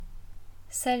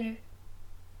Salut,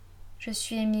 je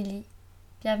suis Émilie.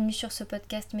 Bienvenue sur ce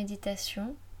podcast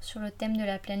Méditation sur le thème de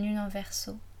la pleine lune en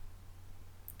Verseau.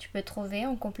 Tu peux trouver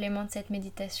en complément de cette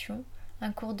méditation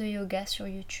un cours de yoga sur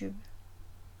YouTube.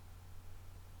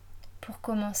 Pour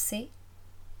commencer,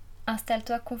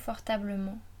 installe-toi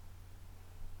confortablement.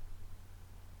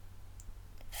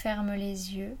 Ferme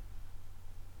les yeux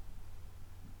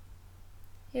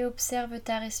et observe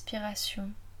ta respiration.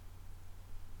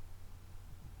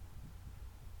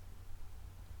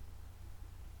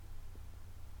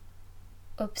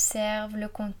 Observe le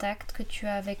contact que tu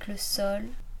as avec le sol,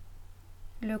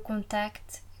 le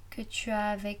contact que tu as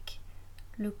avec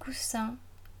le coussin,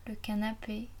 le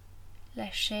canapé,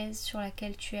 la chaise sur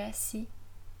laquelle tu es assis,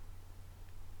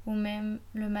 ou même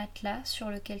le matelas sur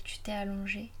lequel tu t'es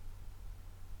allongé.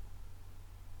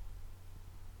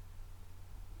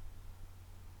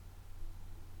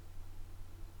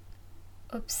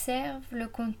 Observe le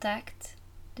contact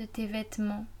de tes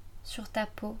vêtements sur ta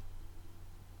peau.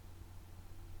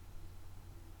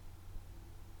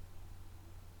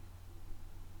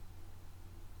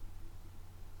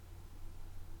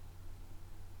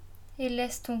 Et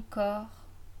laisse ton corps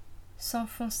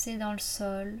s'enfoncer dans le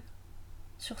sol,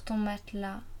 sur ton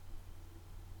matelas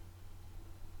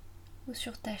ou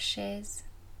sur ta chaise.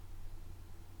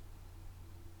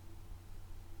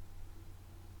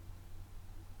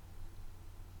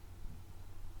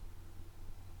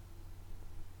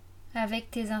 Avec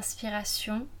tes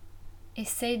inspirations,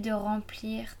 essaye de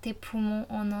remplir tes poumons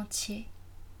en entier.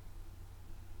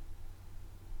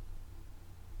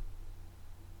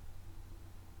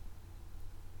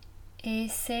 Et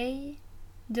essaye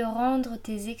de rendre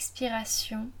tes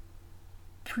expirations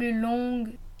plus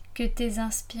longues que tes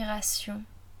inspirations.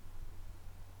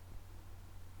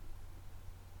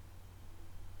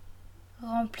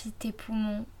 Remplis tes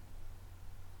poumons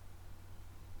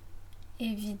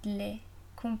et vide-les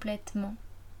complètement.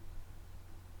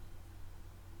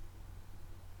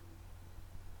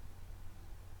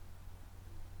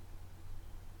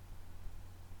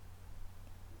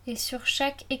 Et sur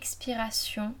chaque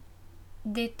expiration,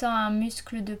 détends un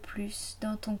muscle de plus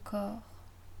dans ton corps,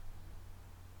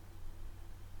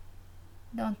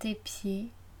 dans tes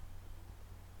pieds,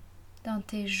 dans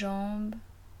tes jambes,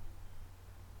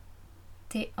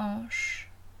 tes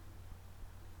hanches,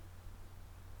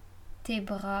 tes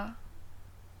bras,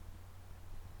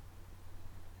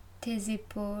 tes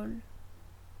épaules,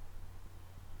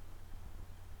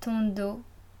 ton dos,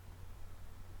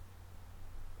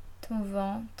 ton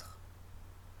ventre,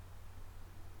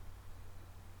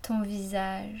 ton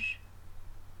visage.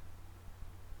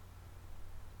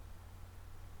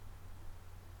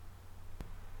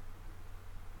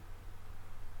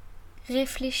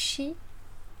 Réfléchis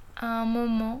à un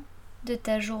moment de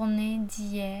ta journée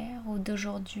d'hier ou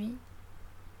d'aujourd'hui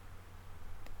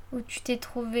où tu t'es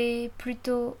trouvé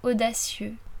plutôt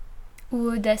audacieux ou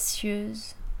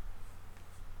audacieuse.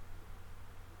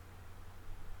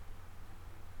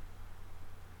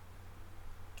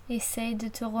 Essaye de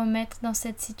te remettre dans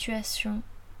cette situation,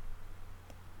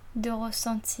 de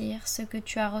ressentir ce que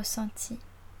tu as ressenti.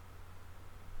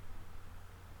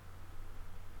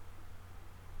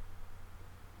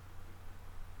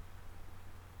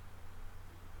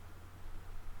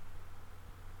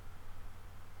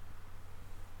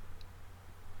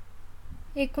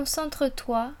 Et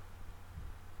concentre-toi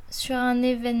sur un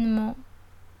événement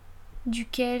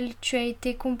duquel tu as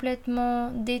été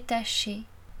complètement détaché,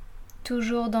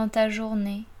 toujours dans ta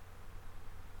journée.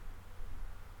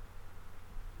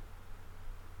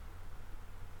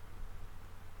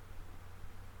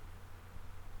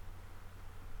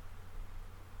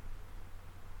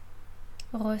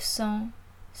 Ressens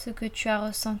ce que tu as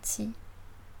ressenti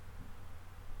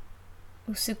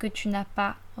ou ce que tu n'as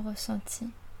pas ressenti.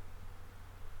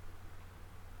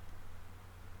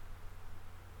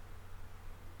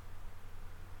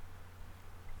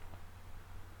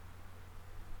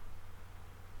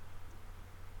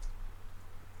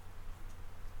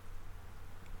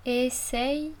 Et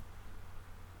essaye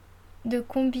de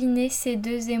combiner ces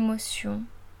deux émotions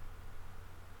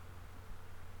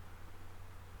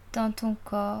dans ton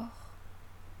corps,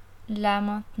 là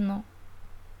maintenant.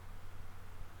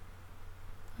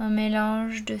 Un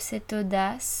mélange de cette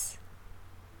audace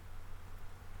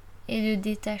et de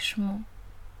détachement.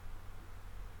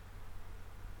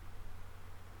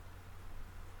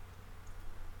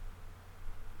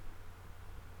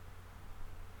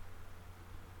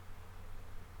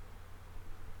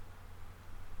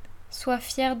 Sois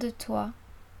fier de toi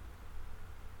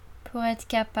pour être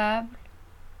capable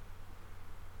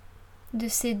de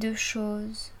ces deux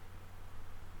choses.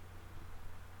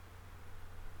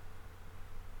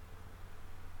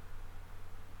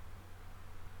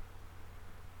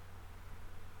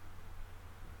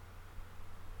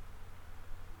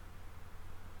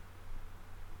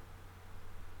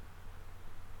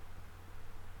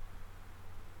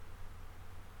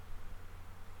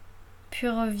 Puis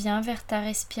reviens vers ta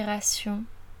respiration.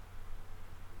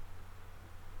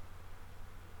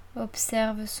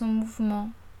 Observe son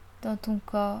mouvement dans ton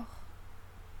corps.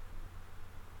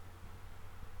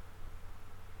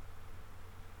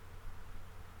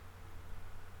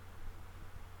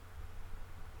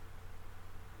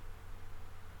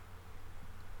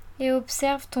 Et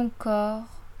observe ton corps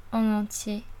en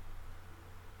entier.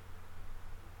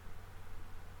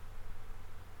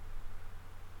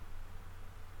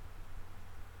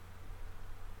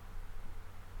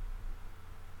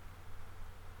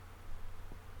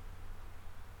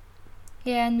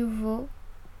 Et à nouveau,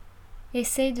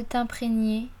 essaye de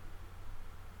t'imprégner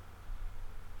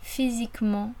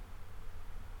physiquement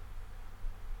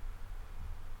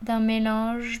d'un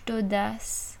mélange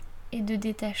d'audace et de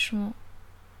détachement.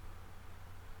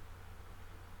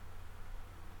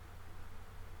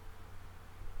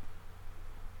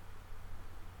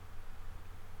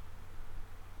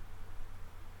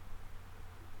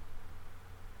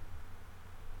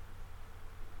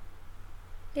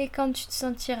 Et quand tu te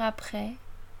sentiras prêt,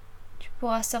 tu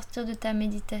pourras sortir de ta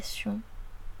méditation.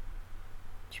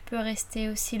 Tu peux rester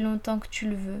aussi longtemps que tu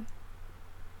le veux,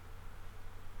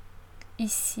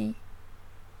 ici.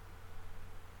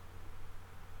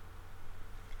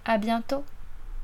 À bientôt.